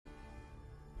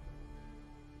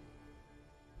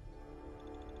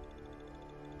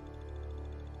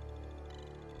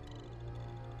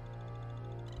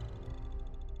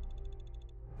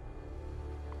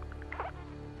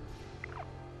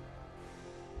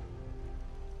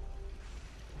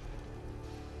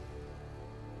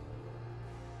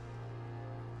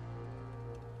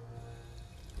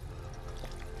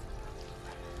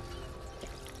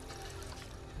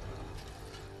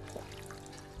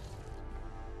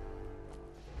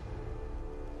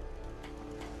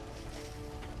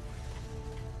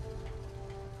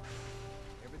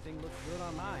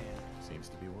my end. Seems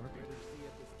to be working. Ready to see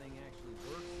if this thing actually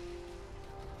works?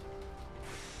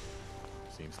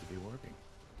 Seems to be working.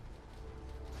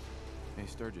 Hey,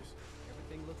 Sturgis.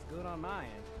 Everything looks good on my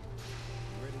end.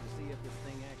 You ready to see if this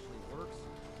thing actually works?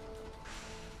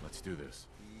 Let's do this.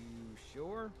 You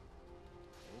sure?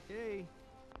 Okay.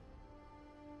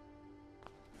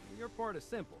 Your part is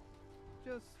simple.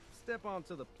 Just step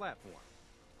onto the platform.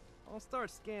 I'll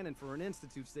start scanning for an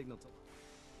Institute signal to...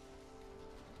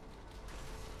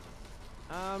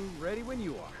 I'm ready when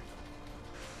you are.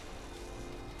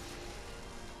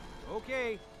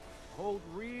 Okay. Hold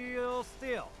real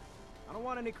still. I don't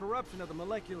want any corruption of the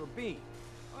molecular beam.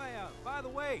 Oh yeah, by the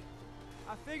way,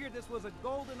 I figured this was a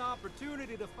golden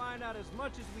opportunity to find out as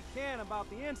much as we can about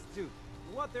the Institute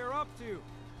and what they're up to.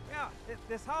 Yeah,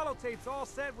 this holotape's all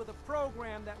set with a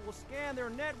program that will scan their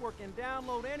network and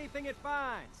download anything it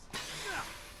finds.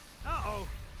 Uh-oh.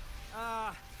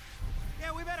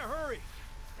 Yeah, we better hurry.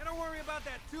 And don't worry about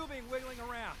that tubing wiggling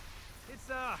around. It's,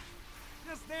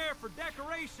 just there for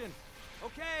decoration.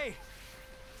 Okay.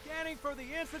 Scanning for the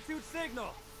Institute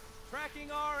signal. Tracking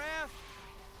RF.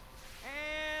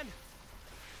 And...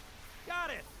 got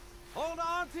it. Hold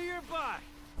on to your butt.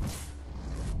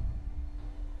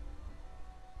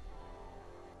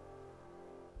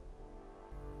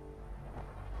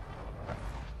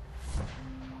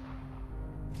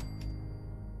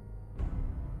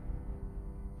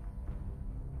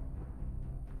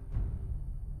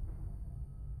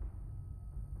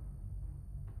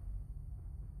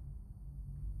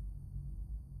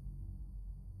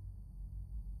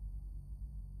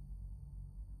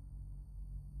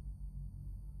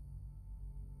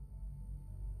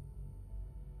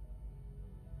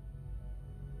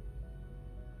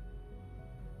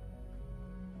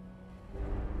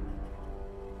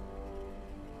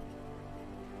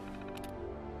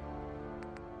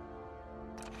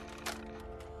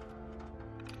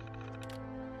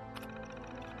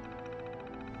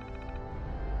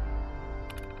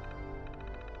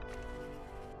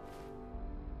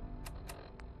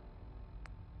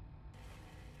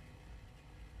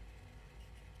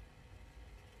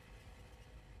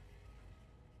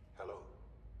 Hello.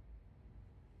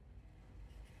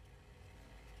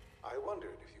 I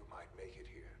wondered if you might make it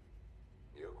here.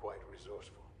 You're quite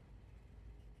resourceful.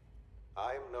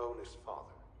 I'm known as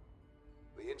Father.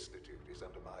 The Institute is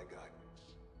under my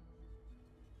guidance.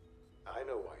 I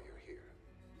know why you're here.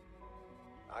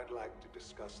 I'd like to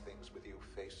discuss things with you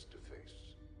face to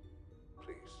face.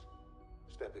 Please,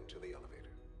 step into the elevator.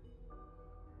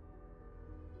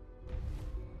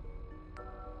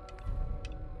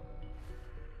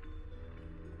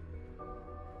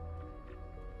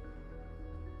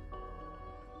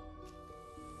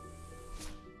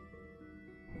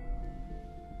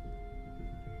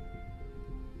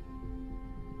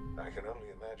 I can only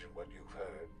imagine what you've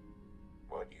heard,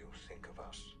 what you think of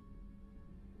us.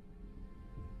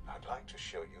 I'd like to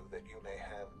show you that you may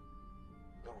have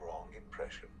the wrong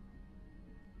impression.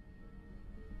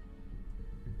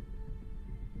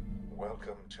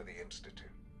 Welcome to the Institute.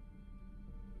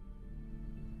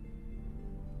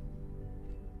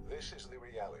 This is the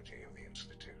reality of the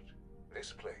Institute.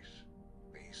 This place,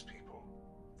 these people,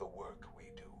 the work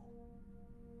we do.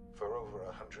 For over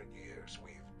 100 years,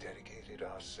 we've dedicated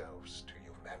ourselves to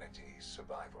humanity's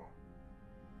survival.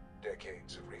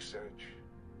 Decades of research,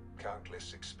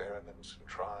 countless experiments and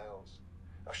trials,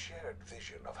 a shared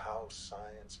vision of how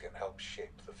science can help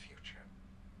shape the future.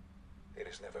 It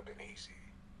has never been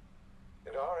easy,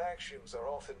 and our actions are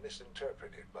often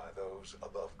misinterpreted by those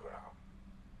above ground.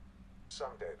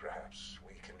 Someday, perhaps,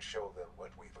 we can show them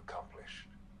what we've accomplished.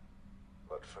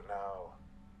 But for now,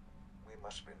 we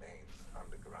must remain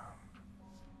underground.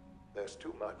 There's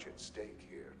too much at stake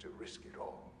here to risk it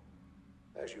all.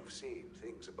 As you've seen,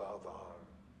 things above are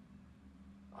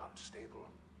unstable.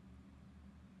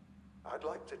 I'd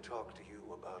like to talk to you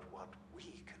about what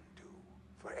we can do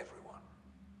for everyone.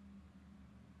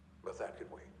 But that can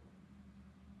wait.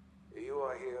 You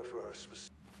are here for a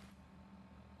specific...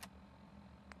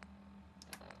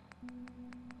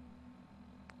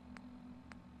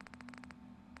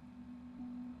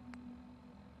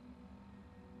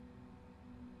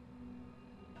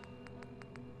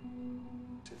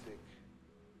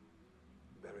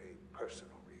 very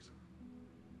personal reason.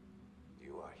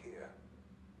 You are here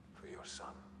for your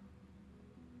son.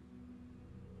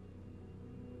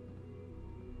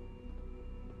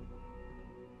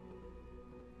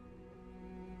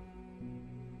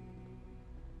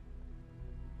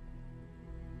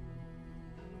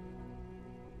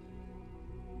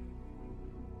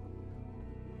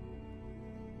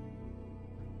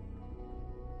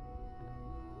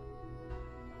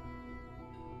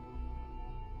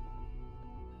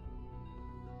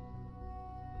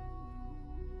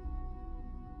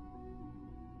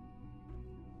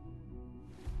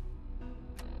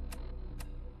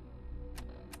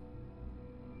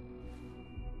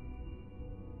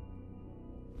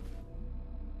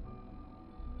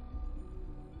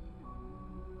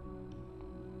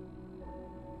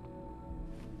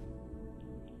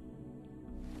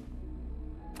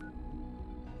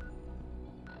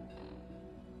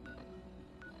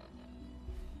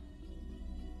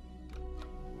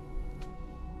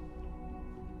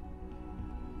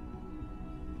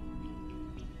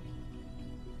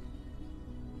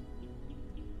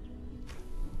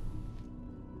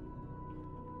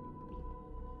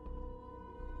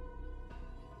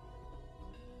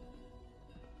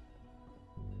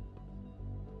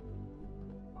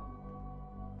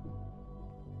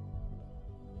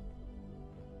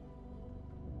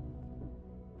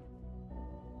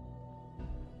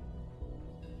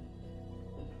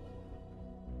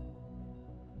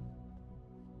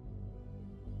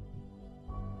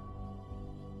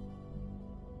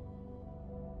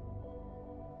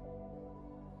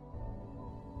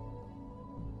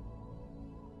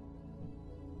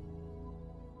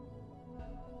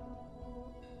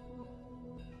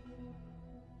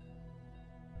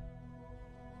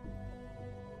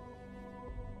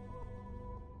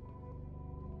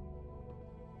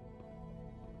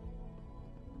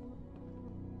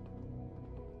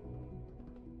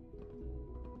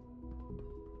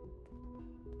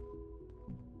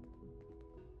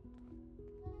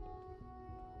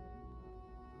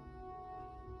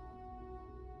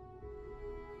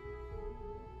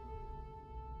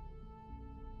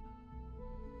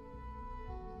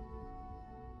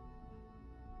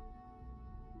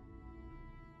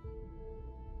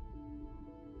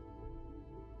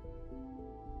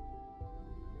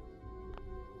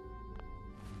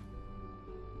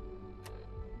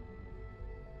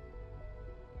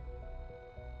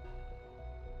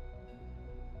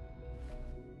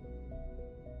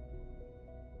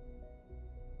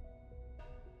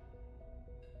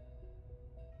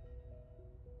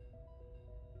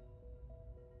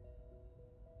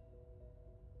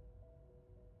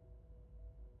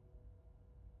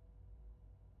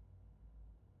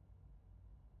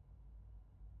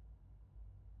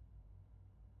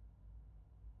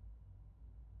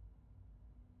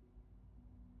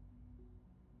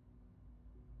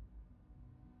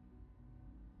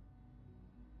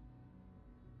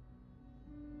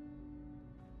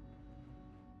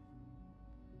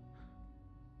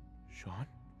 Sean?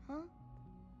 Huh?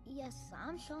 Yes,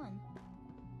 I'm Sean.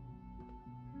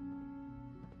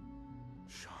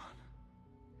 Sean?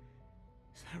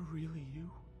 Is that really you?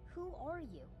 Who are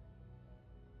you?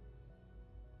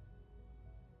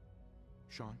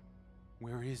 Sean,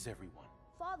 where is everyone?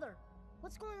 Father,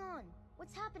 what's going on?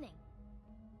 What's happening?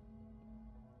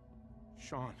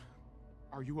 Sean,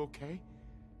 are you okay?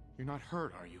 You're not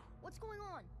hurt, are you? What's going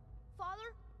on?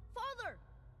 Father? Father!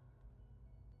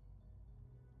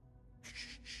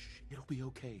 Shh. It'll be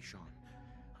okay, Sean.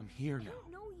 I'm here I now.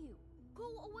 don't know you. Go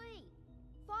away.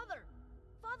 Father!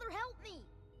 Father, help me!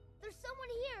 There's someone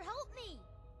here, help me!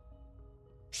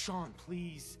 Sean,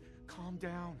 please, calm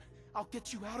down. I'll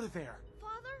get you out of there.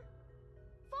 Father?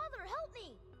 Father, help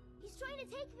me! He's trying to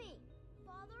take me!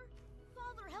 Father?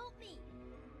 Father, help me!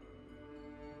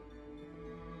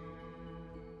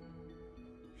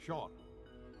 Sean.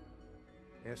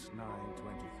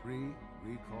 S923,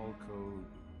 recall code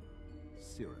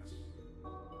Cirrus.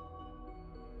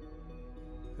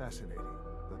 Fascinating,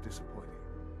 but disappointing.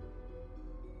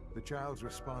 The child's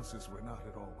responses were not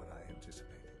at all what I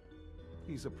anticipated.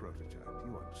 He's a prototype,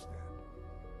 you understand.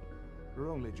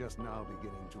 We're only just now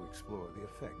beginning to explore the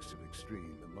effects of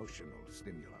extreme emotional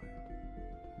stimuli.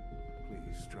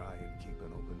 Please try and keep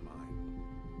an open mind.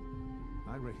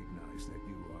 I recognize that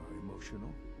you are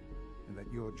emotional, and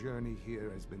that your journey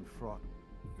here has been fraught.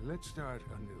 Let's start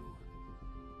anew.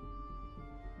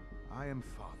 I am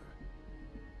Father.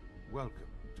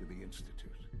 Welcome to the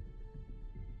Institute.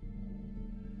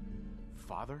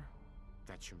 Father?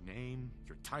 That's your name?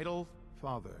 Your title?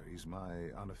 Father is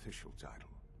my unofficial title.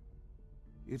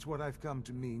 It's what I've come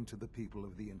to mean to the people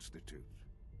of the Institute,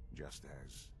 just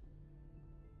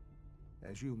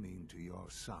as you mean to your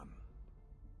son,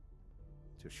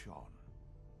 to Sean.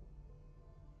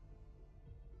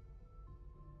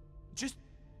 Just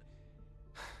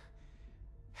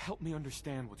help me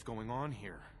understand what's going on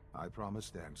here. I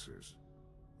promised answers,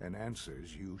 and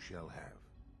answers you shall have.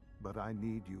 But I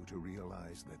need you to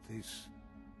realize that this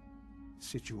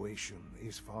situation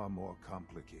is far more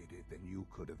complicated than you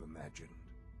could have imagined.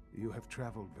 You have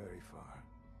traveled very far,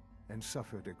 and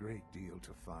suffered a great deal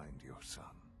to find your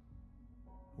son.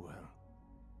 Well,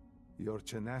 your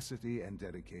tenacity and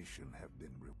dedication have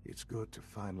been It's good to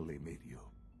finally meet you.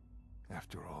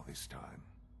 After all this time,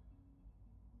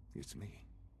 it's me.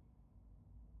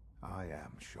 I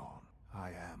am Sean. I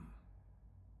am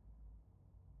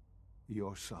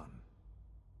your son.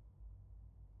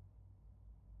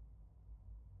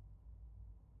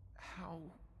 How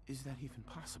is that even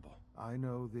possible? I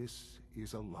know this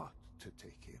is a lot to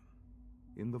take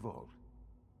in. In the vault,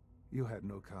 you had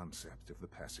no concept of the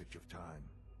passage of time.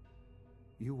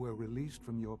 You were released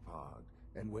from your pod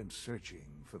and went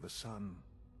searching for the son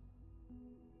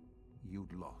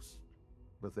you'd lost.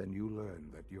 But then you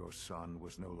learned that your son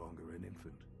was no longer an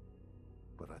infant,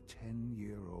 but a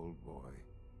 10-year-old boy.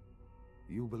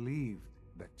 You believed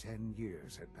that 10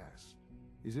 years had passed.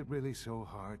 Is it really so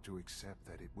hard to accept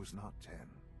that it was not 10,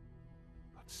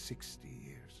 but 60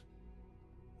 years?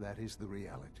 That is the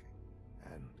reality.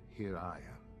 And here I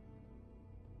am,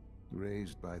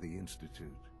 raised by the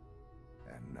Institute,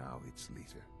 and now its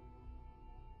leader.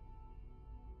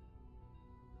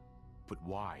 But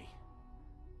why?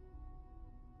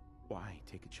 Why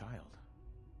take a child?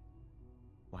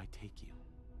 Why take you?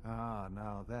 Ah,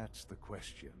 now that's the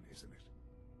question, isn't it?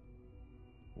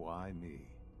 Why me?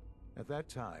 At that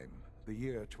time, the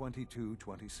year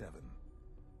 2227,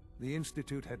 the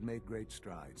Institute had made great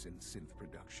strides in synth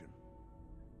production.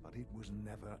 But it was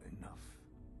never enough.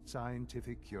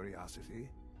 Scientific curiosity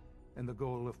and the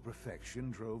goal of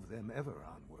perfection drove them ever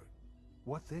onward.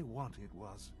 What they wanted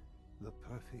was the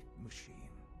perfect machine.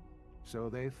 So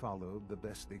they followed the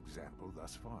best example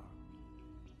thus far.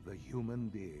 The human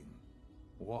being.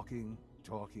 Walking,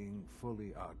 talking,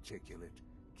 fully articulate,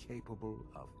 capable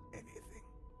of anything.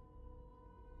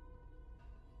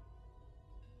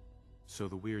 So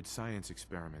the weird science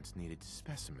experiments needed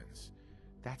specimens.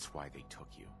 That's why they took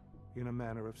you. In a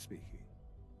manner of speaking,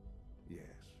 yes.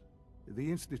 The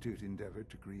Institute endeavored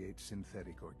to create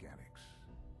synthetic organics.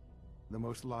 The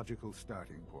most logical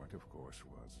starting point, of course,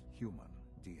 was human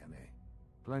DNA.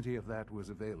 Plenty of that was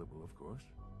available, of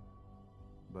course.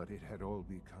 But it had all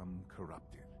become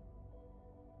corrupted.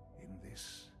 In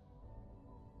this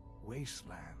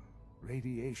wasteland,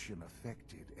 radiation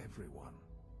affected everyone.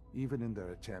 Even in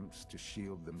their attempts to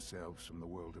shield themselves from the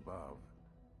world above,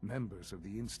 members of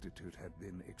the Institute had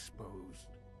been exposed.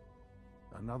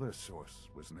 Another source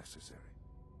was necessary.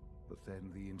 But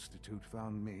then the Institute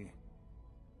found me,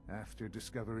 after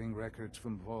discovering records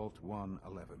from Vault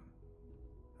 111.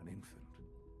 An infant,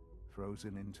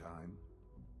 frozen in time,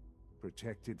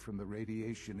 protected from the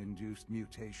radiation-induced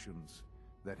mutations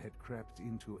that had crept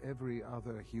into every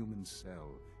other human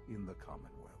cell in the Commonwealth.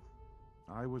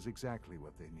 I was exactly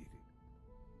what they needed.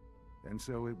 And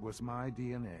so it was my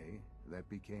DNA that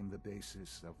became the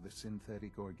basis of the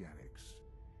synthetic organics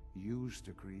used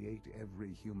to create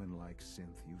every human-like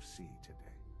synth you see today.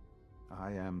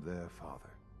 I am their father.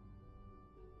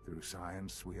 Through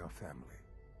science, we are family.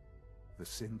 The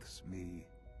synths, me,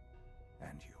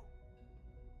 and you.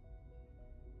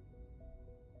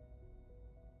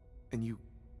 And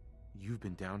you've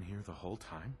been down here the whole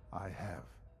time? I have.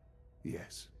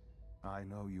 Yes. I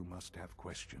know you must have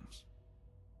questions.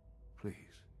 Please.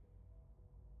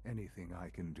 Anything I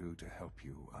can do to help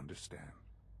you understand.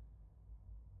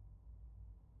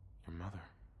 Your mother.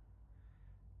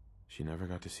 She never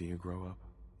got to see you grow up?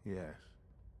 Yes.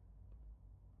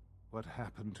 What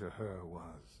happened to her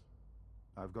was...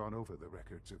 I've gone over the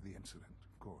records of the incident,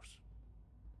 of course.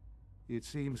 It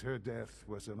seems her death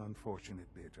was an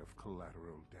unfortunate bit of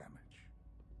collateral damage.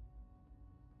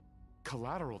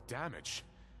 Collateral damage?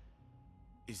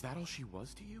 Is that all she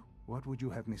was to you? What would you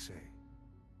have me say?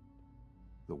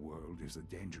 The world is a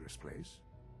dangerous place.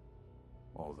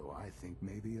 Although I think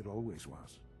maybe it always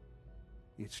was.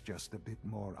 It's just a bit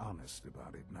more honest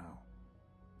about it now.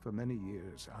 For many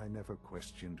years, I never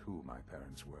questioned who my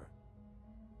parents were.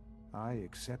 I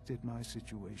accepted my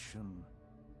situation,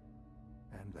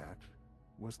 and that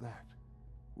was that.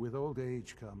 With old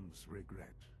age comes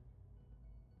regret.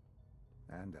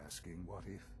 And asking what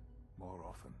if more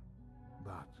often.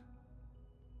 But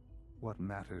what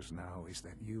matters now is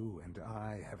that you and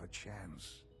I have a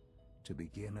chance to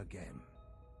begin again.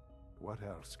 What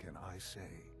else can I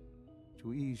say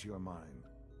to ease your mind?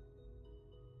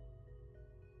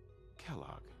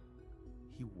 Kellogg.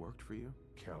 He worked for you?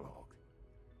 Kellogg.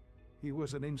 He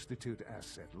was an Institute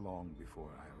asset long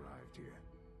before I arrived here.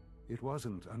 It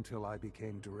wasn't until I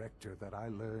became director that I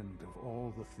learned of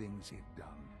all the things he'd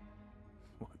done.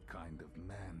 What kind of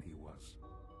man he was.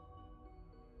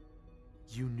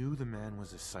 You knew the man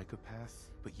was a psychopath,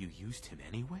 but you used him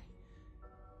anyway?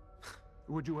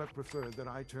 Would you have preferred that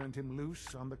I turned him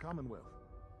loose on the Commonwealth?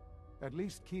 At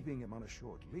least keeping him on a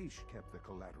short leash kept the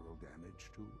collateral damage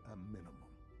to a minimum.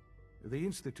 The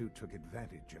Institute took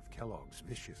advantage of Kellogg's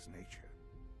vicious nature.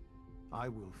 I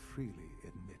will freely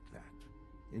admit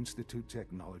that. Institute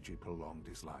technology prolonged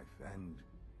his life, and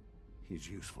his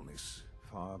usefulness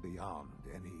far beyond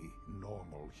any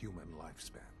normal human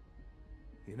lifespan.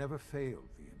 He never failed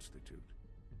the Institute,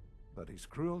 but his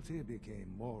cruelty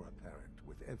became more apparent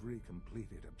with every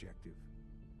completed objective.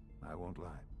 I won't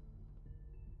lie.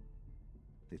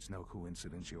 It's no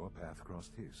coincidence your path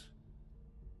crossed his.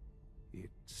 It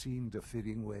seemed a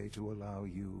fitting way to allow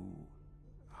you,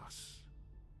 us,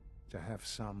 to have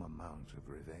some amount of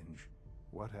revenge.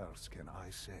 What else can I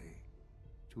say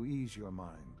to ease your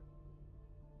mind?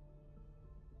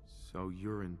 So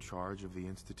you're in charge of the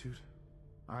Institute?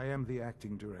 I am the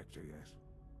acting director, yes.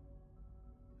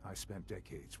 I spent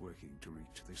decades working to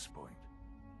reach this point.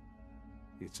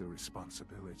 It's a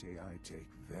responsibility I take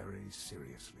very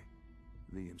seriously.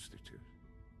 The Institute.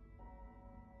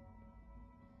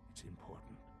 It's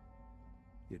important.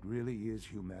 It really is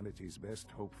humanity's best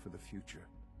hope for the future,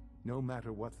 no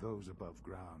matter what those above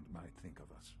ground might think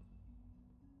of us.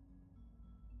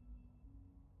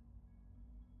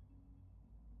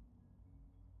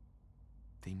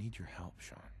 They need your help,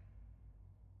 Sean.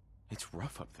 It's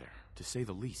rough up there, to say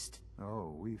the least.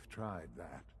 Oh, we've tried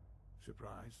that.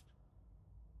 Surprised?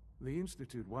 The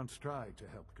Institute once tried to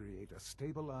help create a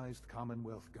stabilized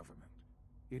Commonwealth government.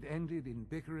 It ended in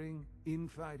bickering,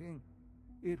 infighting.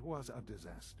 It was a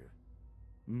disaster.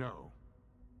 No.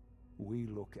 We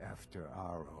look after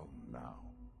our own now.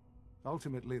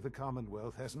 Ultimately, the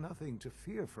Commonwealth has nothing to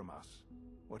fear from us.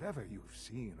 Whatever you've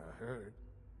seen or heard,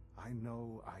 I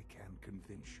know I can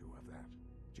convince you of that.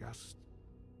 Just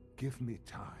give me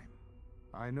time.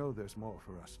 I know there's more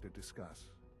for us to discuss.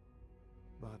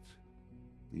 But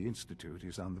the Institute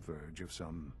is on the verge of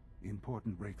some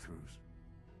important breakthroughs.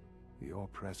 Your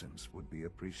presence would be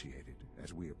appreciated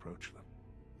as we approach them.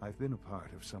 I've been a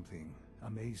part of something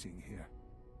amazing here.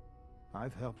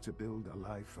 I've helped to build a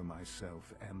life for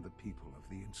myself and the people of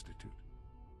the Institute.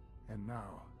 And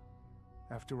now,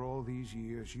 after all these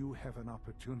years, you have an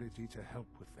opportunity to help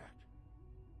with that.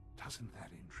 Doesn't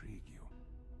that intrigue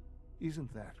you?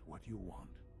 Isn't that what you want?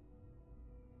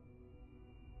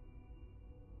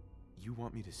 You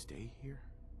want me to stay here?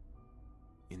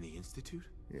 In the Institute?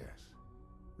 Yes,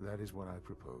 that is what I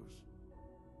propose.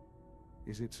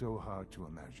 Is it so hard to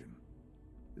imagine?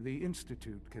 The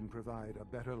Institute can provide a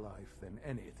better life than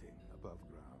anything above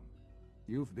ground.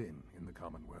 You've been in the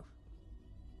Commonwealth.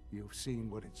 You've seen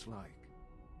what it's like.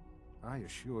 I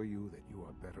assure you that you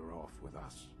are better off with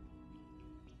us.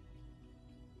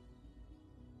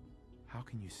 How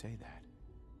can you say that?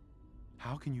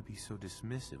 How can you be so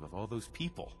dismissive of all those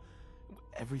people?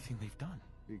 Everything they've done?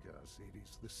 Because it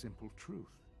is the simple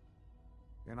truth.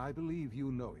 And I believe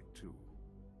you know it too.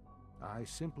 I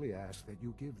simply ask that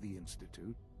you give the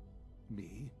Institute,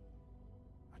 me,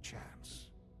 a chance.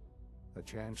 A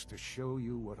chance to show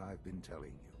you what I've been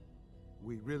telling you.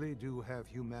 We really do have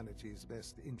humanity's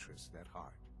best interest at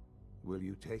heart. Will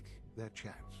you take that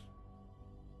chance?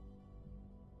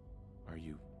 Are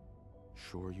you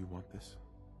sure you want this?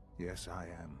 Yes, I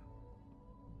am.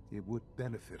 It would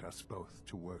benefit us both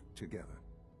to work together.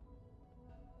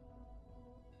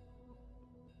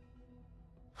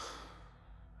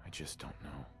 I just don't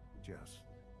know. Just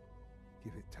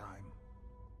give it time.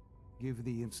 Give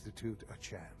the Institute a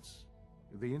chance.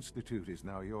 The Institute is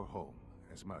now your home,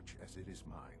 as much as it is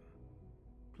mine.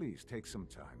 Please take some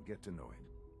time, get to know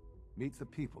it. Meet the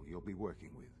people you'll be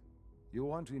working with. You'll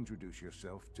want to introduce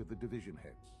yourself to the division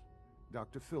heads.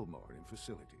 Dr. Fillmore in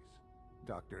Facilities,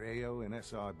 Dr. Ayo in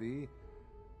SRB,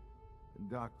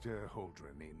 Dr.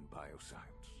 Holdren in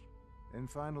Bioscience, and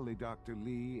finally Dr.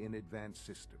 Lee in Advanced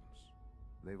Systems.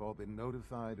 They've all been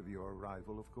notified of your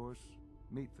arrival, of course.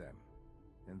 Meet them,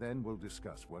 and then we'll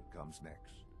discuss what comes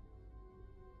next.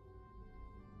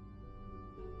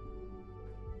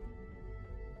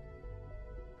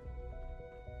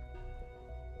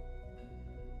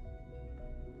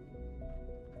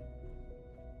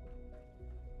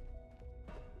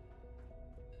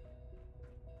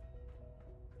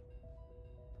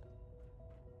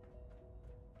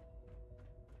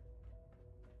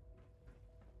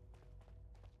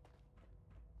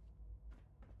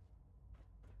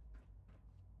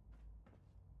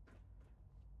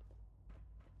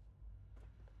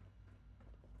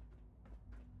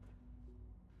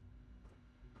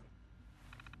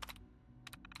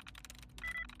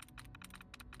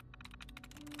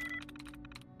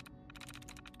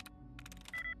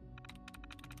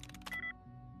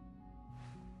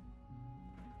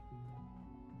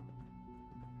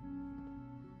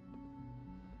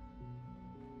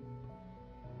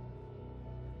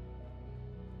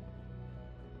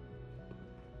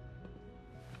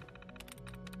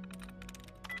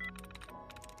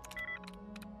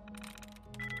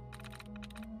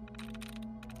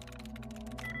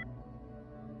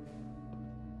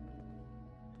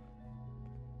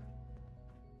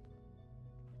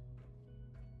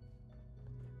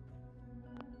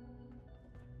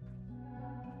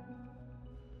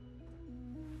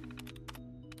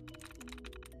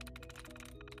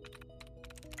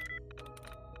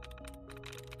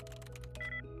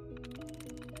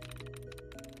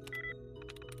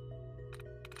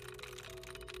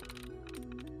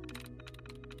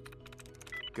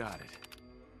 Got it.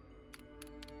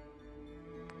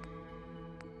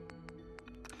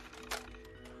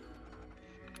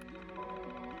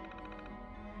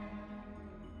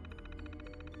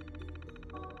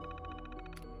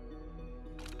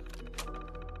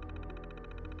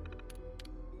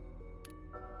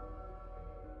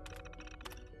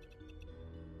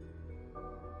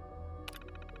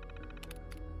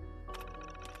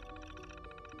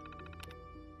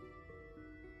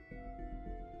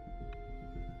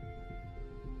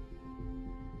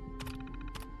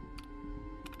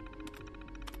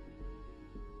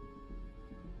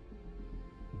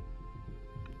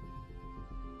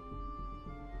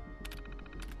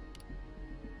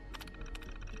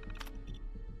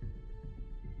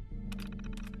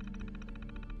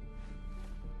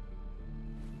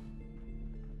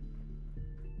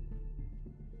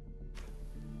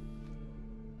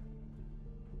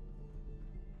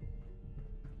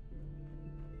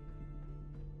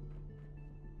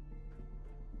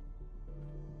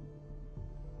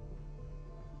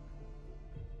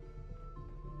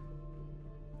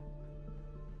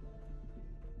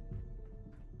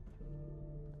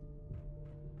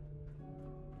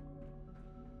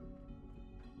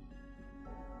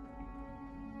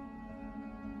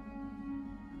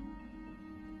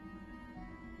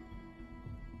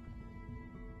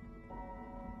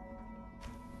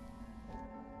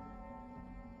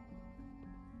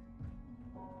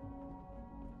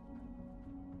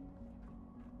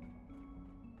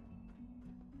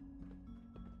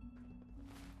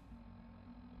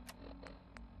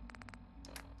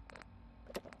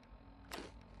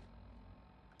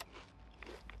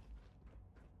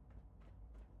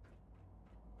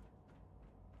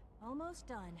 Almost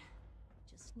done.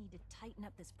 Just need to tighten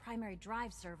up this primary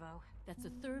drive servo. That's the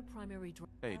third primary drive.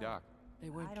 Hey, Doc. They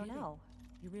weren't I don't kidding. know.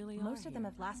 You really are. Most of them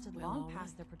here. have lasted Well, long all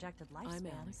past right. their projected I'm Allie.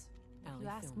 lifespans. If Allie you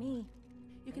ask Fillmore. me, You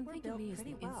they can were think of built me as the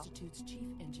pretty well. Institute's chief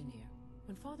engineer.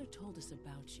 When Father told us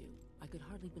about you, I could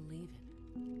hardly believe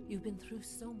it. You've been through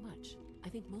so much, I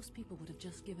think most people would have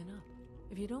just given up.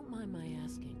 If you don't mind my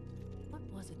asking, what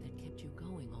was it that kept you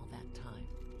going all that time?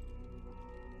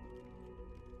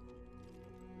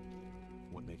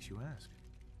 What makes you ask?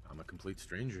 I'm a complete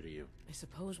stranger to you. I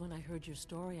suppose when I heard your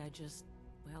story,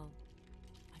 well,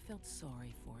 I felt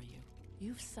sorry for you.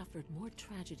 You've suffered more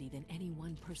tragedy than any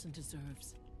one person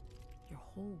deserves. Your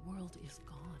whole world is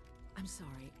gone. I'm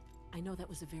sorry. I know that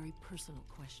was a very personal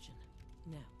question.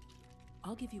 Now,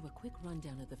 I'll give you a quick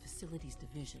rundown of the Facilities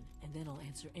Division, and then I'll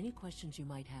answer any questions you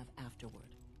might have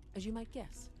afterward. As you might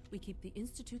guess, we keep the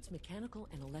Institute's mechanical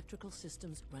and electrical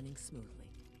systems running smoothly.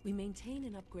 We maintain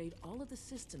and upgrade all of the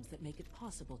systems that make it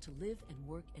possible to live and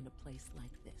work in a place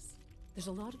like this. There's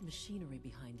a lot of machinery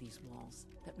behind these walls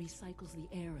that recycles the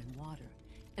air and water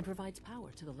and provides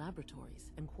power to the laboratories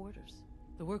and quarters.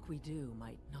 The work we do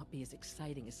might not be as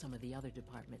exciting as some of the other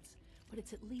departments, but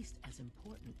it's at least as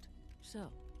important.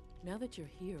 So, now that you're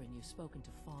here and you've spoken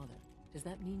to Father, does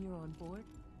that mean you're on board?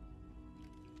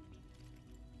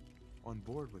 On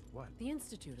board with what? The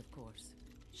Institute, of course.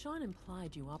 Sean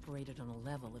implied you operated on a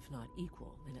level, if not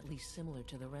equal, and at least similar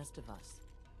to the rest of us.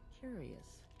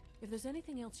 Curious. If there's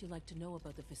anything else you'd like to know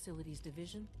about the Facilities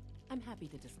Division, I'm happy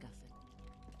to discuss it.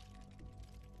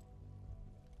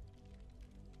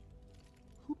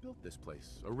 Who built this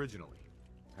place, originally?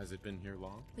 Has it been here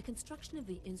long? The construction of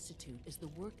the Institute is the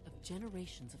work of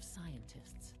generations of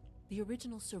scientists. The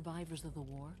original survivors of the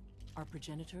war, our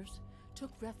progenitors,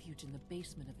 took refuge in the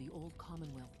basement of the old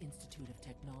Commonwealth Institute of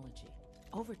Technology.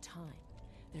 Over time,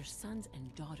 their sons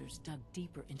and daughters dug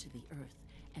deeper into the earth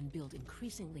and built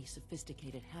increasingly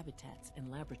sophisticated habitats and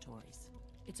laboratories.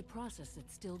 It's a process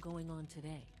that's still going on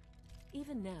today.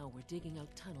 Even now, we're digging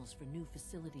out tunnels for new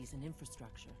facilities and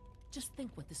infrastructure. Just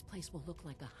think what this place will look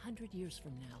like 100 years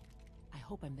from now. I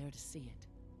hope I'm there to see it.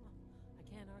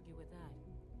 I can't argue with that.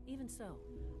 Even so,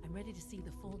 I'm ready to see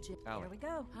the full Allie. Here we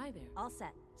go. Hi there. All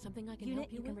set. Something I can Unit,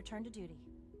 help you you can with? return to duty.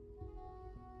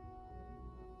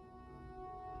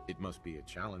 It must be a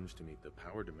challenge to meet the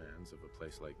power demands of a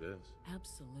place like this.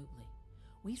 Absolutely.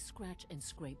 We scratch and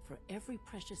scrape for every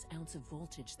precious ounce of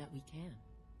voltage that we can.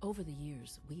 Over the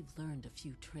years, we've learned a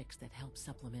few tricks that help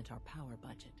supplement our power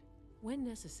budget. When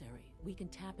necessary, we can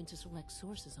tap into select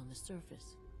sources on the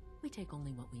surface. We take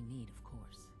only what we need, of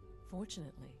course.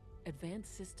 Fortunately,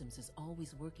 Advanced Systems is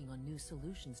always working on new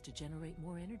solutions to generate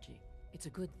more energy. It's a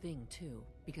good thing, too,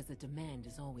 because the demand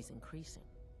is always increasing.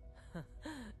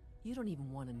 You don't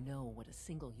even want to know what a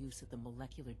single use of the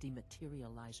molecular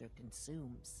dematerializer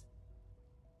consumes.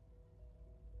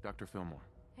 Dr. Fillmore,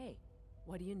 Hey,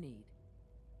 what do you need?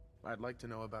 I'd like to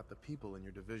know about the people in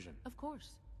your division. Of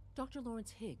course. Dr.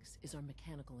 Lawrence Higgs is our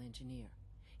mechanical engineer.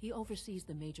 He oversees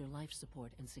the major life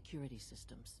support and security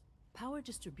systems. Power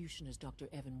distribution is Dr.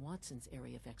 Evan Watson's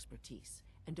area of expertise,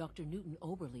 and Dr. Newton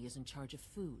Oberly is in charge of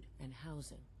food and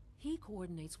housing. He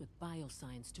coordinates with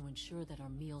bioscience to ensure that our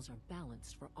meals are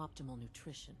balanced for optimal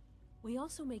nutrition. We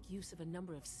also make use of a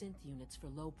number of synth units for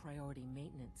low-priority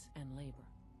maintenance and labor.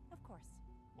 Of course.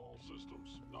 All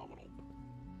systems nominal.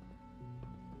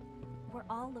 We're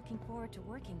all looking forward to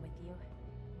working with you.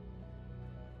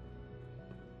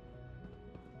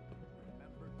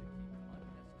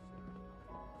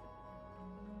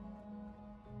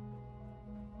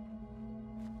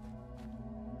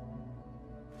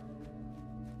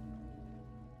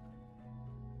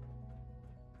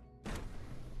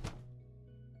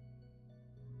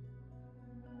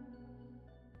 Remember to keep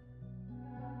unnecessary.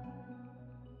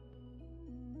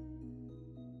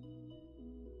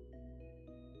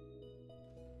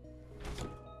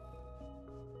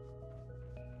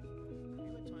 Have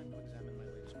you had time to examine my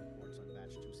latest reports on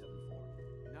batch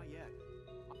 274? Not yet.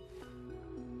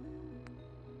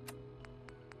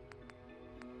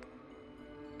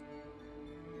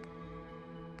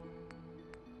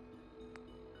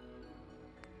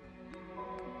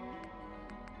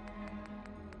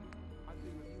 I've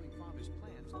been reviewing Father's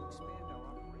plans to expand our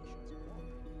operations at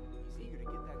Warwick. He's eager to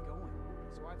get that going,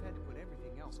 so I've had to put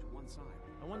everything else to one side.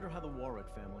 I wonder how the Warwick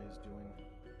family is doing.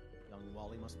 Young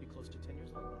Wally must be close to 10 years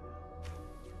old by now.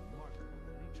 It's remarkable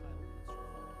that any child can survive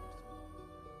most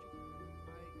of it.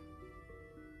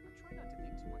 I try not to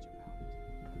think too much about it.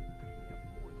 We have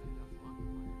more than enough luck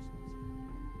on our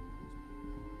responsibility.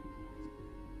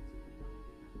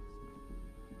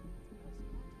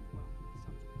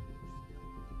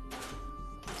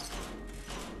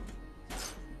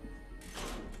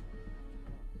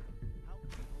 How can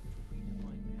we hope to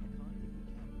redefine mankind if we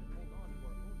can't hold on to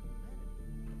our own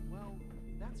humanity?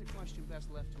 much to invest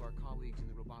left to our colleagues in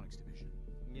the robotics division?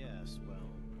 Yes, well...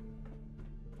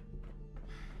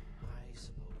 I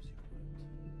suppose you're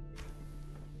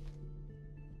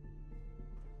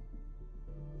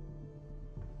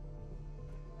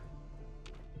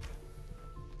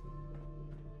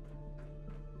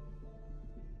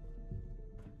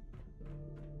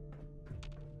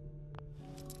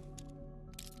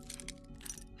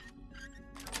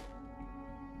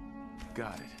right.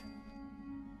 Got it.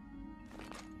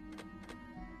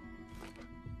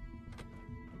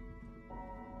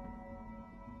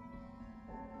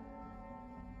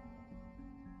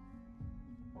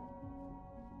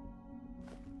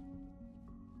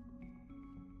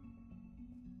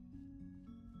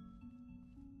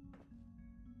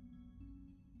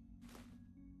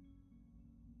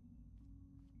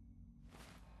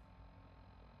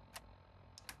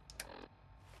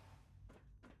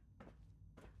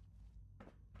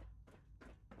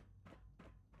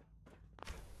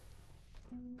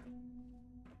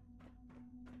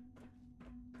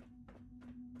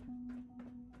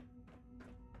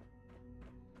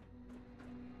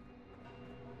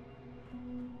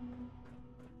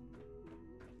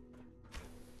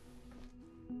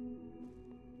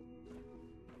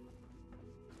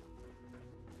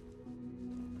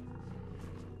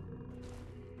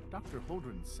 Dr.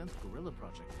 Holdren's synth gorilla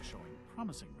project is showing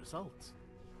promising results.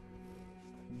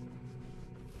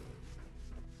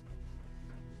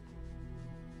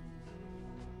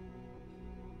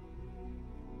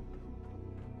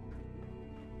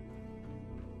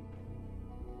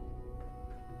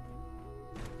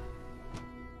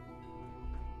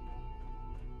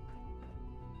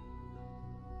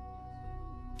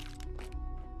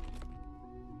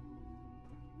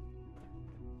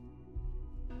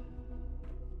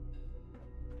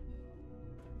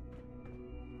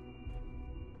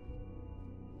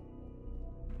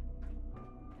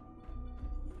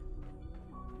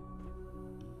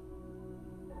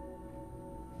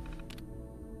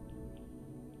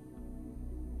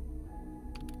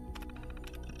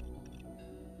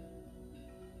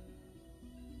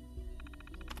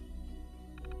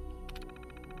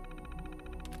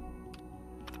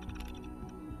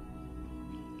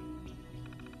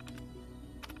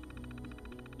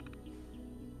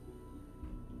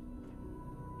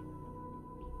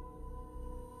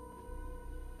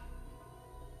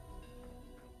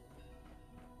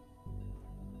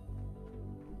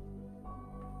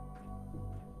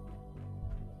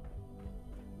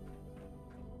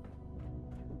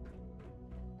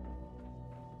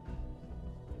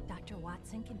 Dr.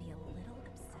 Watson can be a little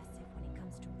obsessive when it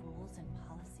comes to rules and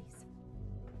policies.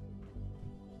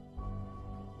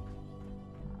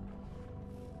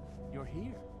 You're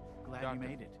here. Glad Doctor. you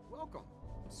made it. Welcome.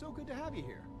 So good to have you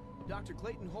here. Dr.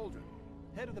 Clayton Holdren,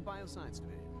 head of the Bioscience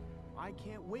Division. I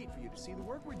can't wait for you to see the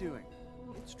work we're doing.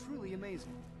 It's truly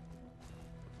amazing.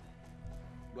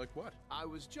 Like what? I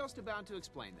was just about to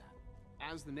explain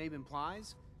that. As the name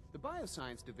implies, the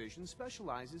Bioscience Division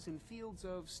specializes in fields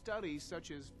of studies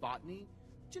such as botany,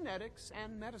 genetics,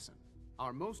 and medicine.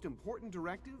 Our most important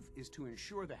directive is to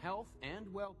ensure the health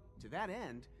and, well, to that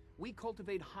end, we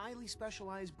cultivate highly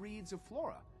specialized breeds of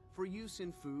flora for use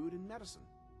in food and medicine.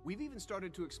 We've even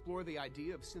started to explore the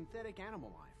idea of synthetic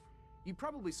animal life. You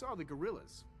probably saw the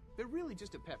gorillas. They're really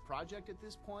just a pet project at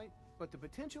this point, but the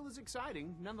potential is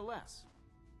exciting nonetheless.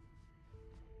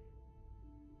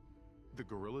 The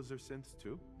gorillas are synths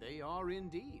too? They are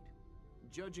indeed.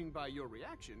 Judging by your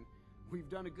reaction, we've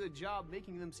done a good job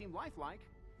making them seem lifelike.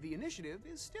 The initiative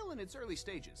is still in its early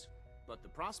stages, but the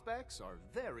prospects are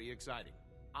very exciting.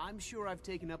 I'm sure I've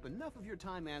taken up enough of your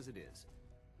time as it is,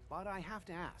 but I have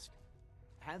to ask,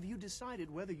 have you decided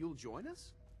whether you'll join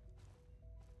us?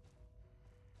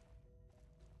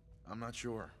 I'm not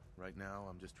sure. Right now,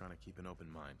 I'm just trying to keep an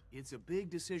open mind. It's a big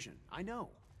decision, I know.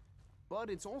 But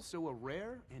it's also a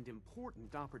rare and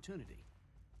important opportunity.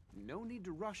 No need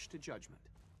to rush to judgment.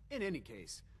 In any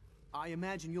case, I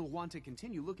imagine you'll want to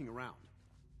continue looking around.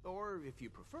 Or, if you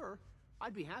prefer,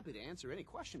 I'd be happy to answer any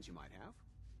questions you might have.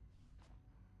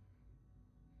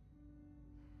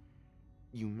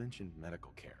 You mentioned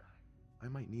medical care. I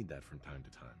might need that from time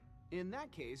to time. In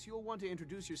that case, you'll want to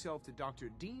introduce yourself to Dr.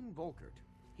 Dean Volkert.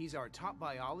 He's our top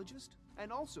biologist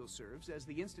and also serves as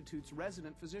the Institute's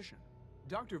resident physician.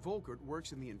 Dr. Volkert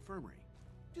works in the infirmary.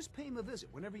 Just pay him a visit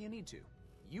whenever you need to.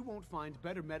 You won't find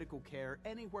better medical care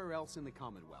anywhere else in the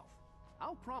Commonwealth.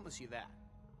 I'll promise you that.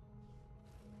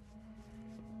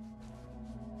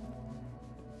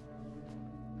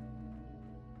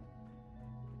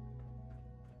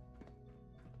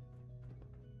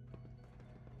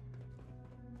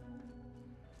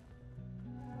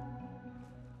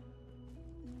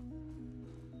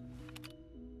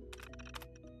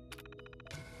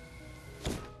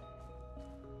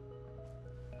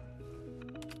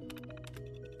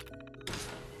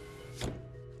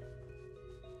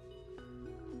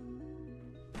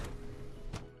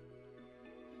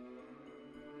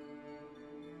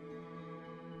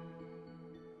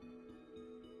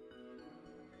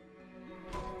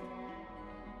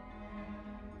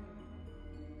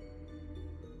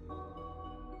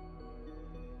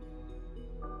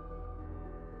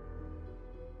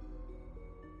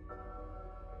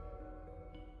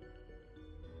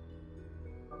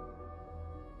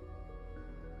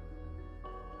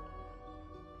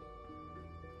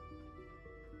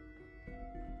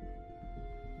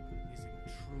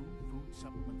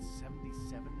 Supplement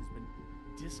 77 has been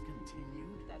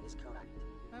discontinued? That is correct.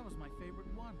 That was my favorite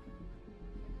one.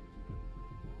 I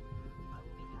will be happy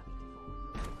to forward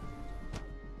your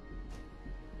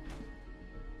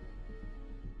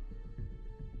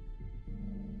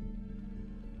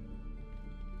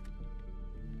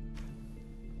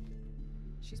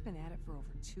She's been at it for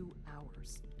over 2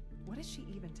 hours. What is she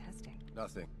even testing?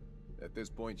 Nothing. At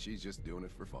this point, she's just doing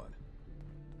it for fun.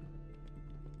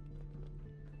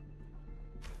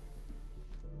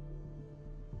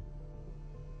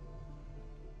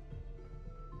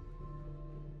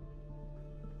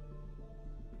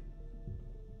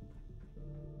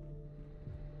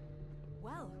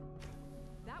 Well,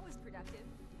 that was productive.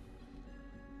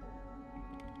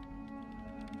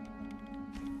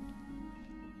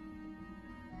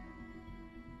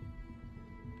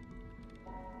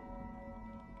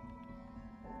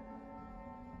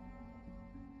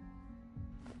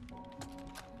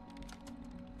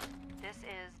 This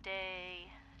is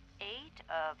day 8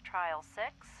 of Trial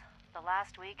 6. The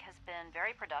last week has been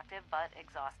very productive, but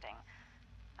exhausting.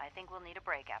 I think we'll need a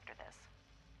break after this.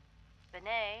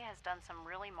 Benet has done some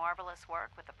really marvelous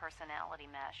work with the personality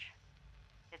mesh.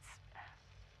 It's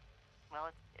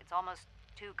almost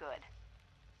too good.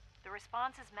 The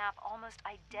responses map almost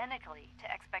identically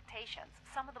to expectations,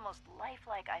 some of the most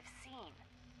lifelike I've seen.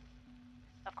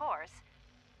 Of course,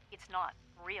 it's not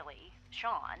really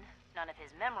Sean. None of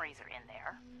his memories are in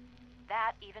there.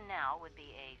 That, even now, would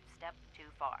be a step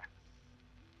too far.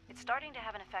 It's starting to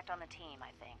have an effect on the team,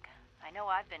 I think. I know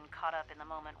I've been caught up in the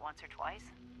moment once or twice.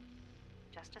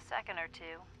 Just a second or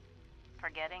two,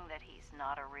 forgetting that he's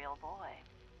not a real boy.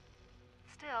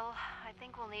 Still, I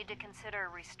think we'll need to consider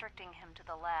restricting him to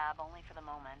the lab only for the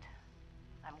moment.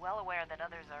 I'm well aware that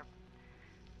others are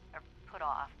put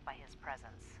off by his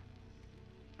presence.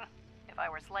 If I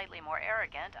were slightly more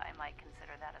arrogant, I might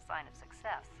consider that a sign of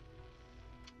success.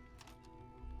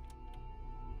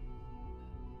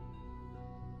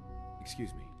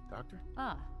 Excuse me, Doctor?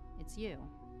 Ah, it's you.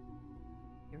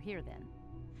 You're here then.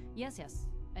 Yes,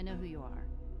 I know who you are.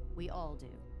 We all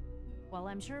do. While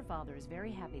I'm sure Father is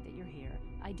very happy that you're here,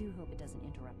 I do hope it doesn't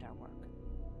interrupt our work.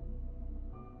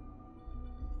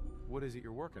 What is it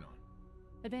you're working on?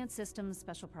 Advanced Systems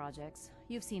Special Projects.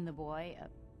 You've seen the boy,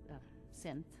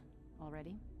 Synth,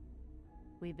 already.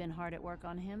 We've been hard at work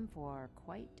on him for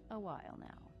quite a while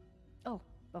now. Oh,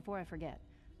 before I forget,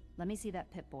 let me see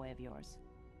that Pip-Boy of yours.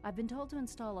 I've been told to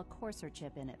install a Courser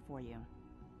chip in it for you.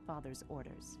 Father's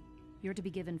orders. You're to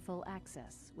be given full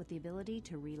access, with the ability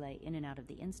to relay in and out of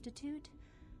the Institute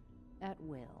at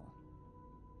will.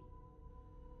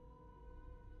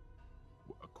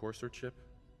 A Courser chip?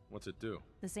 What's it do?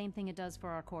 The same thing it does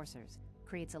for our coursers.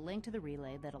 Creates a link to the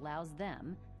relay that allows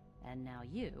them, and now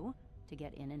you, to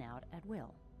get in and out at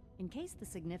will. In case the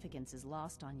significance is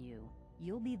lost on you,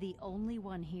 you'll be the only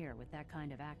one here with that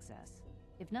kind of access.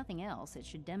 If nothing else, it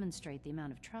should demonstrate the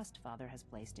amount of trust Father has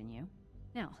placed in you.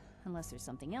 Now, unless there's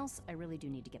something else, I really do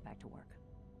need to get back to work.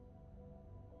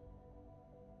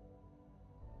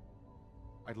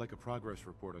 I'd like a progress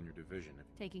report on your division.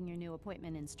 Taking your new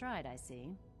appointment in stride, I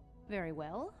see. Very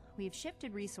well. We've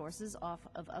shifted resources off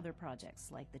of other projects,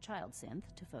 like the Child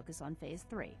Synth, to focus on Phase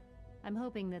 3. I'm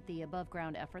hoping that the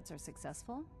above-ground efforts are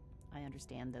successful. I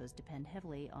understand those depend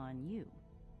heavily on you.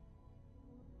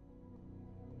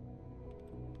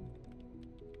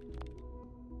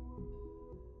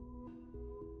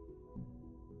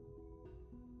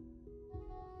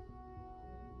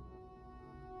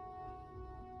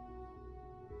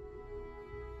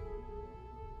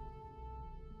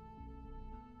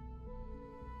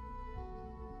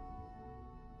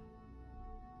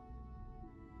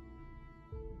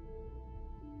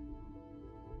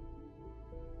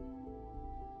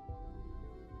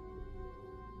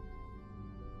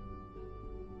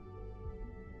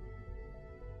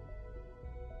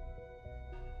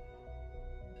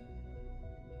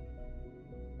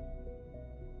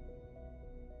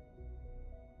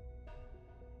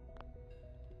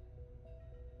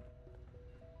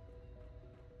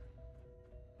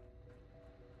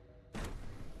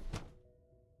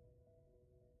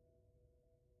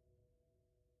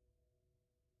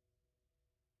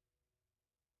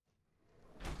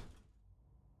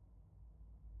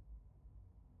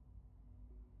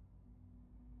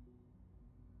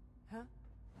 Huh?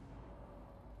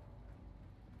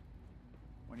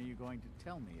 When are you going to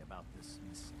tell me about this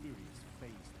mysterious Phase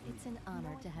 3? It's an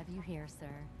honor to have you here,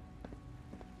 sir.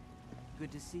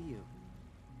 Good to see you.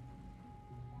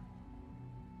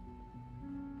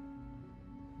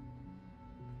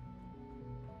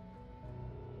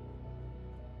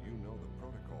 You know the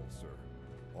protocol, sir.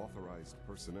 Authorized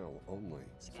personnel only.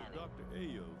 Scanning. So Dr.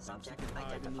 Ayo Subject thinks he can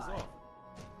hide in his identified. office.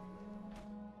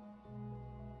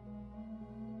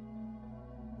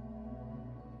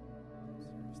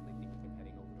 Seriously thinking of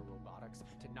heading over to robotics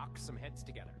to knock some heads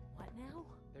together. What now?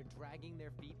 They're dragging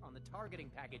their feet on the targeting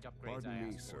package upgrades Pardon I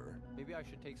me, asked sir. for. Maybe I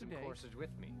should take some courses with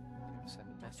me. Send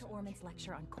a message. Dr. Orman's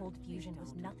lecture on cold fusion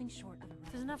was nothing short of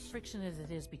a There's enough friction as it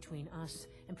is between us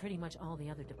and pretty much all the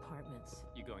other departments.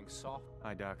 You going soft?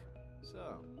 Hi, Doc.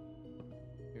 So,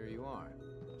 here you are.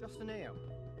 Justin Ayo,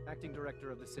 Acting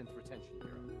Director of the Synth Retention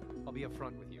Bureau. I'll be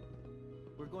upfront with you.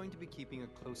 We're going to be keeping a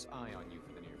close eye on you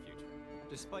for the near future.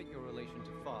 Despite your relation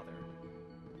to Father,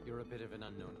 you're a bit of an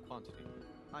unknown quantity.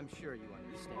 I'm sure you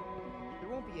understand. There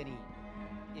won't be any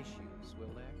issues,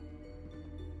 will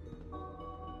there?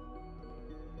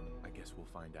 I guess we'll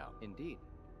find out. Indeed.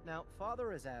 Now,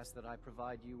 Father has asked that I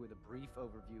provide you with a brief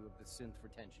overview of the Synth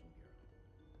Retention Bureau.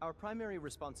 Our primary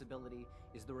responsibility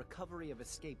is the recovery of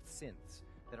escaped synths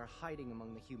that are hiding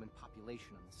among the human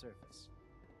population on the surface.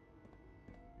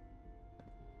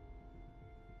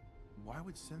 Why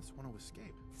would synths want to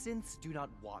escape? Synths do not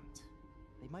want.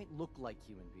 They might look like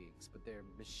human beings, but they're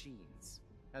machines.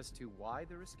 As to why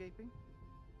they're escaping?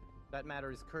 That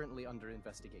matter is currently under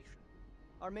investigation.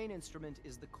 Our main instrument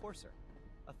is the Courser,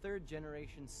 a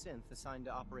third-generation synth assigned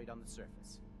to operate on the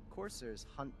surface. Coursers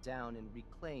hunt down and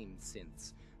reclaim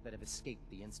synths that have escaped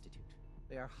the Institute.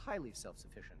 They are highly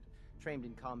self-sufficient, trained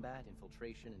in combat,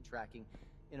 infiltration, and tracking.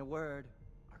 In a word,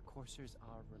 our Coursers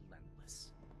are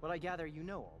relentless. But I gather you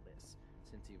know all this,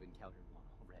 since you've encountered one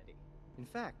already. In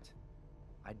fact,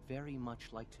 I'd very much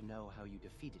like to know how you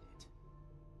defeated it.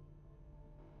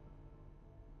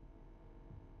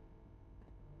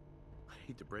 I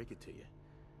hate to break it to you,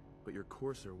 but your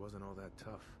Courser wasn't all that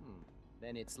tough.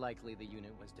 Then it's likely the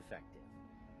unit was defective.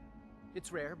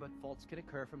 It's rare, but faults can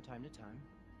occur from time to time.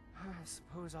 I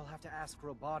suppose I'll have to ask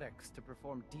robotics to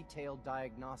perform detailed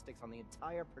diagnostics on the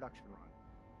entire production run.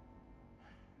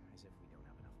 As if we don't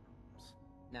have enough problems.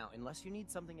 Now, unless you need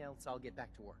something else, I'll get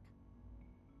back to work.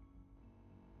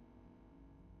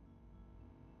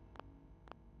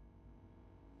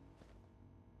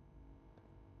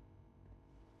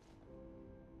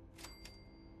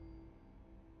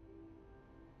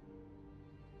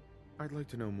 I'd like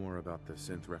to know more about the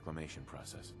synth reclamation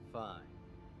process. Fine.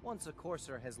 Once a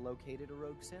Courser has located a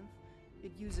rogue synth,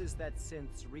 it uses that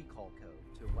synth's recall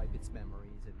code to wipe its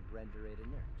memories and render it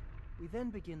inert. We then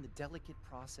begin the delicate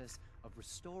process of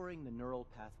restoring the neural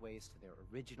pathways to their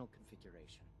original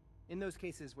configuration. In those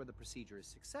cases where the procedure is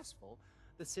successful,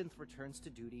 the synth returns to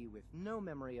duty with no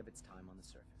memory of its time on the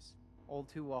surface. All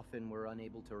too often, we're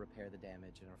unable to repair the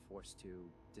damage and are forced to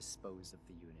dispose of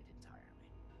the unit entirely.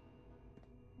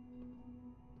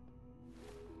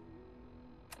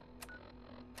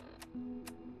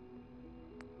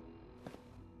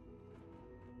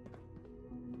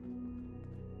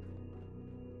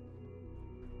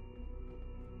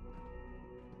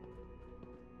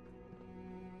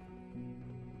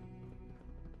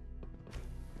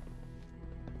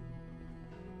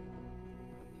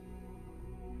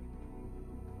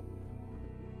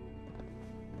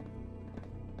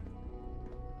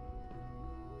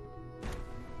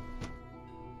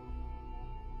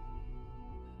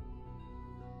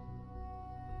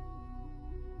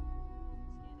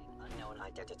 Unknown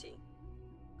identity.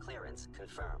 Clearance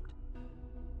confirmed.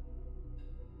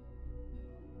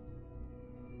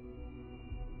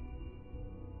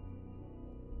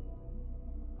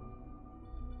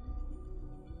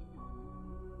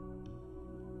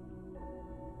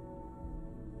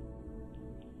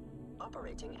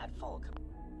 Operating at full capacity.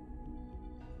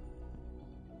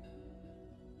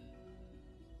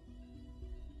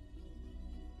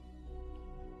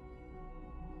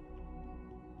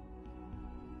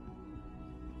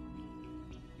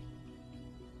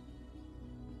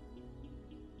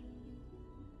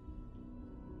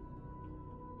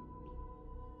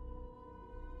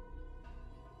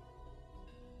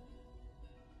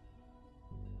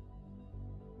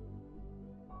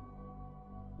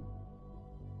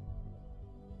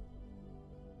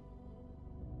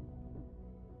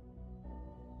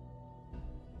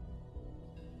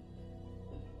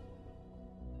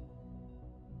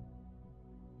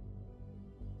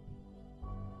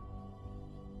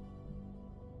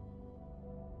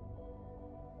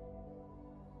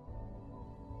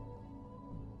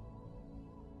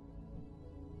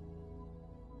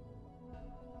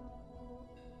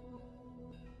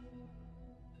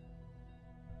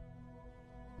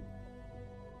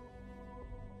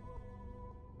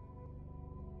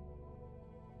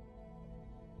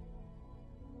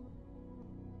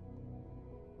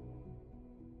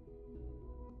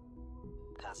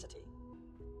 capacity.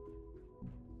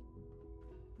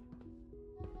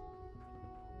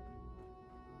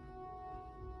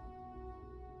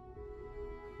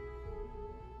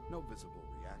 No visible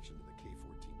reaction to the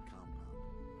K-14 compound.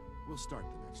 We'll start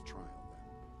the next trial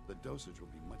then. The dosage will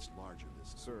be much larger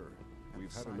this time. Sir, and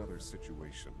we've the had side another effects-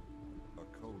 situation.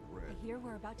 A code red. I hear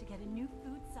we're about to get a new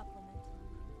food supplement.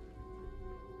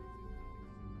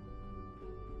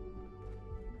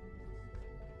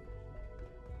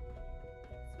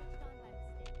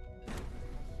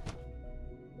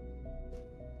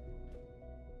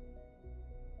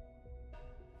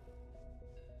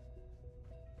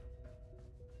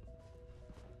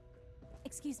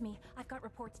 Excuse me, I've got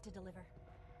reports to deliver.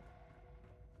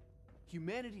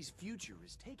 Humanity's future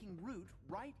is taking root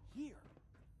right here.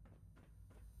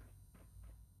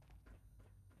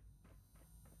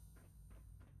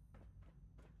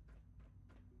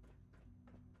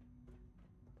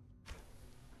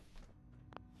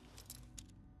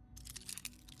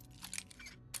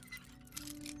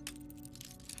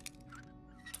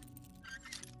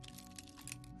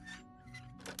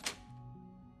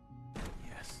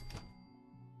 Yes.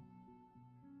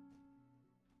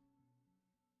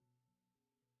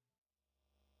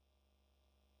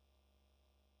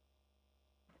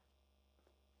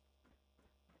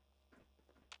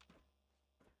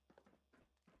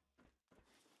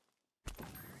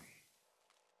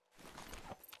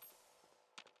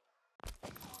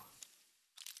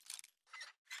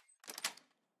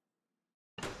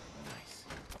 Nice.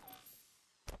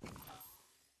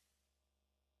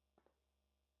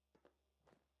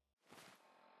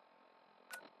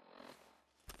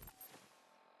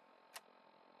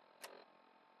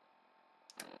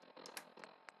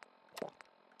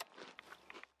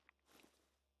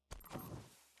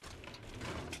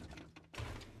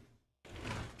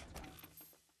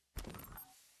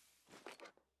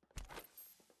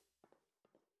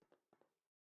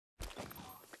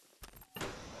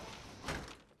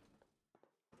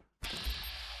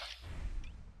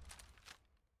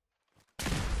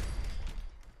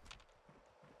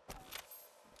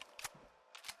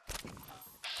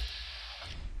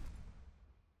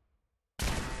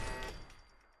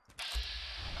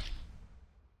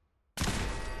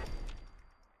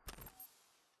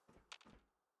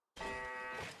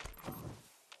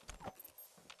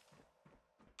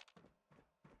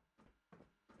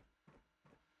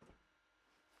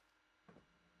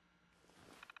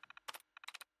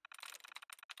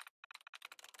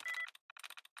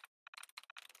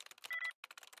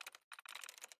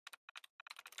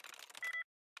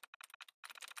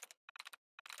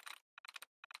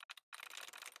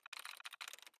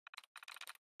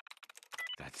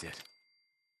 That's it.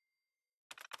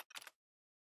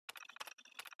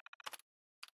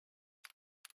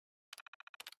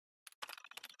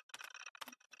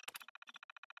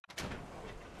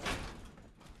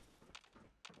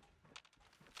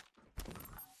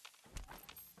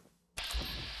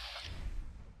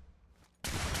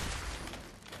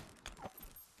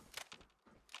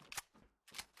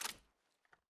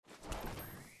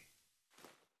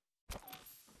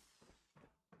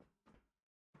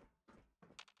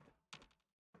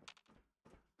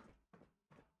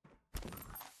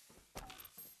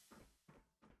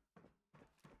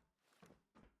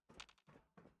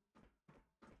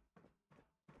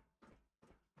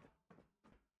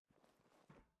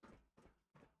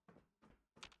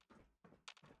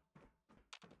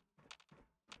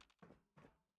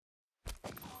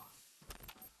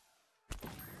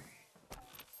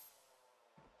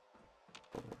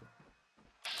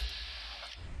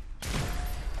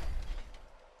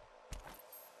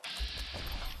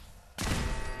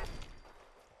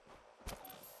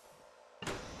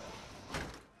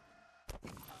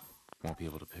 Won't be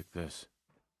able to pick this.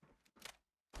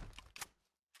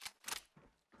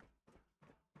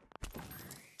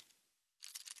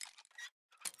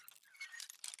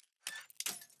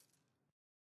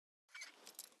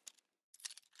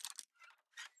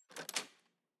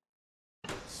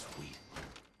 Sweet.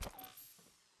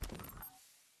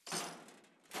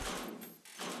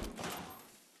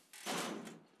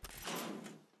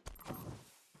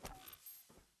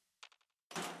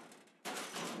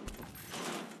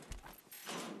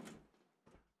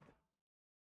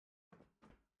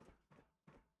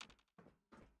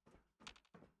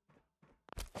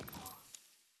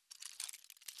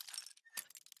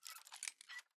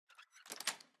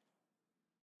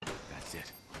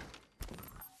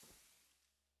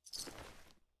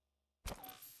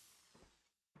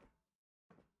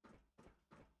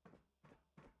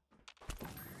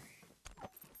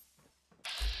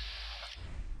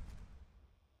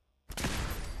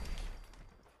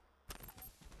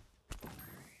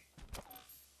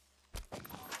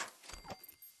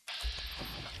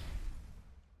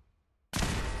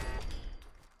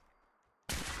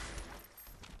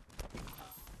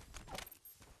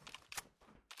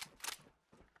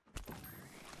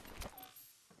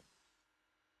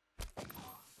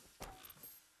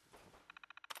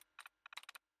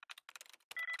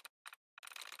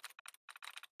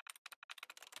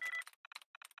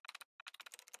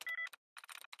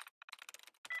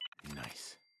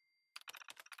 nice.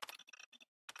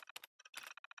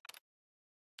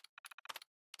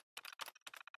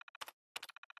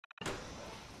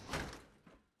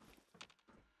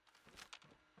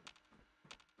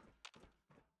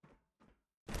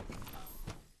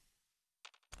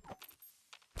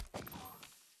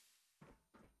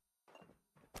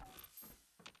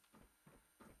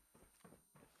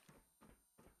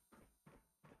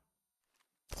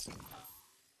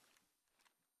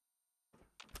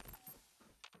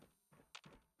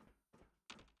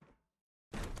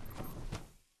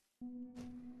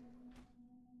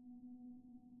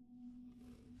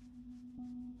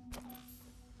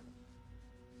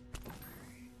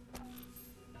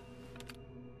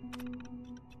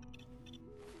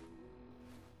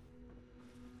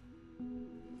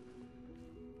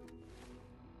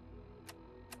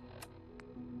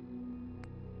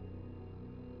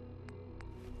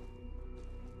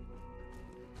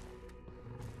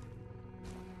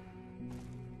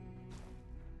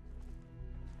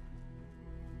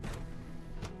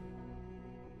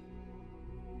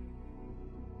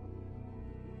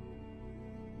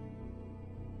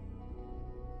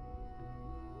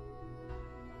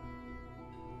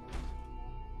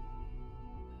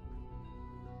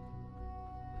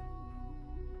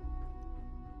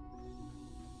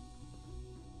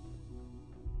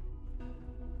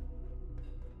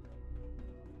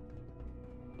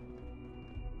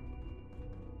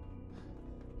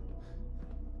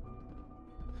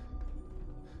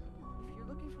 If you're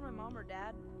looking for my mom or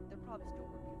dad, they're probably still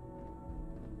working.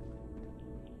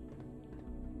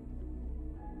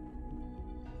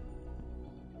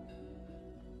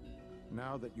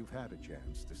 Now that you've had a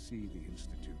chance to see the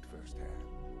Institute firsthand,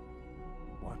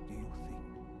 what do you think?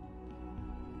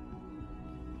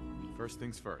 First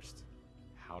things first.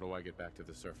 How do I get back to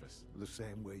the surface? The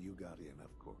same way you got in,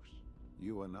 of course.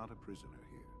 You are not a prisoner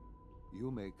here.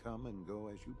 You may come and go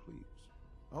as you please.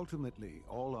 Ultimately,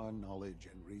 all our knowledge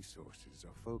and resources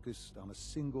are focused on a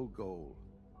single goal.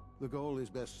 The goal is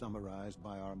best summarized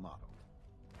by our motto: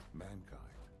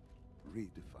 mankind,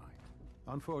 redefined.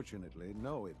 Unfortunately,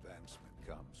 no advancement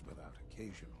comes without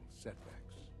occasional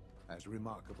setbacks. As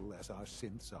remarkable as our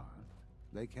synths are,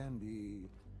 they can be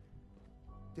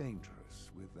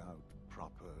dangerous without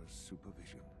proper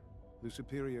supervision. The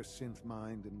superior synth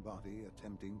mind and body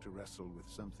attempting to wrestle with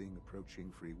something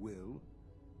approaching free will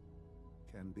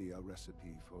can be a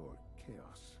recipe for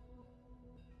chaos.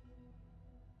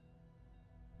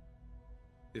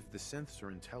 If the synths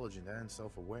are intelligent and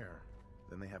self-aware,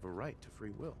 then they have a right to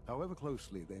free will. However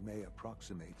closely they may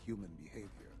approximate human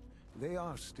behavior, they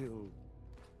are still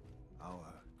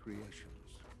our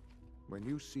creations. When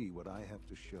you see what I have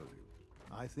to show you,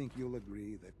 I think you'll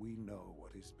agree that we know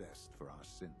what is best for our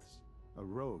synths. A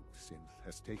rogue synth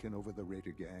has taken over the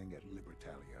Raider gang at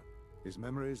Libertalia. His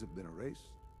memories have been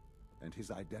erased, and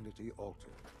his identity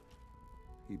altered.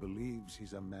 He believes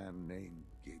he's a man named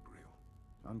Gabriel.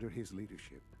 Under his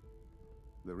leadership,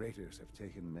 the Raiders have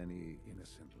taken many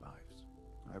innocent lives.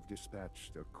 I've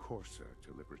dispatched a courser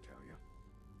to Libertalia.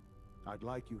 I'd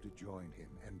like you to join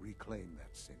him and reclaim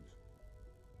that synth.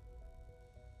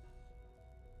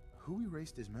 Who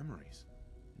erased his memories?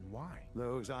 And why?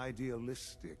 Those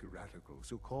idealistic radicals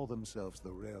who call themselves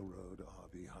the Railroad are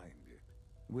behind it.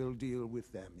 We'll deal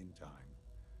with them in time.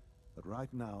 But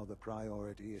right now, the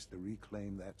priority is to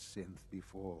reclaim that synth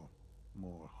before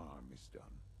more harm is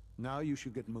done. Now you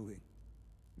should get moving.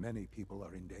 Many people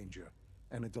are in danger,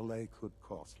 and a delay could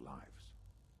cost lives.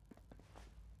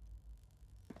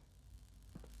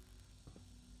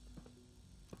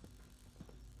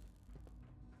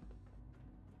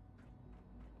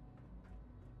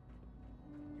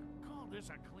 Call this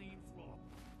a clean floor?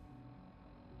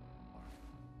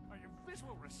 Are your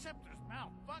visual receptors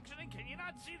malfunctioning? Can you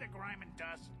not see the grime and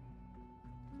dust?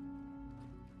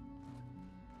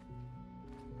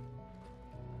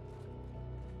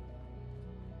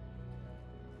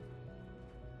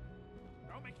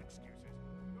 Don't make excuses.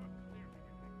 You're clearly...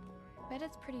 Bet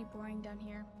it's pretty boring down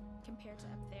here compared to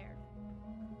up there.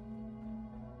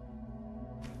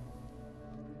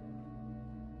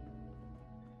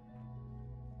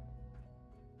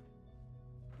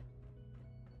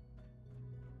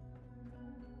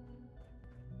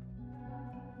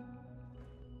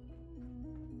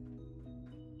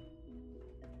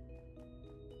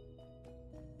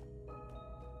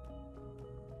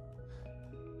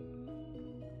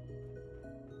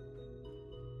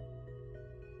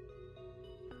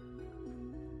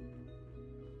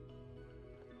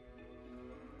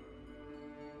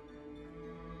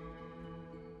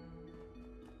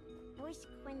 I wish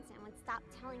Quentin would stop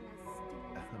telling us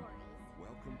stupid stories.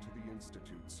 Welcome to the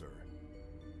Institute, sir.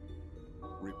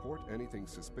 Report anything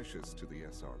suspicious to the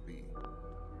SRB.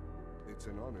 It's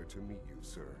an honor to meet you,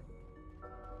 sir.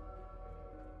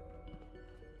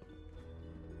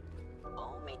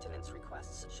 All maintenance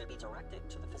requests should be directed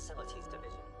to the Facilities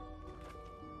Division.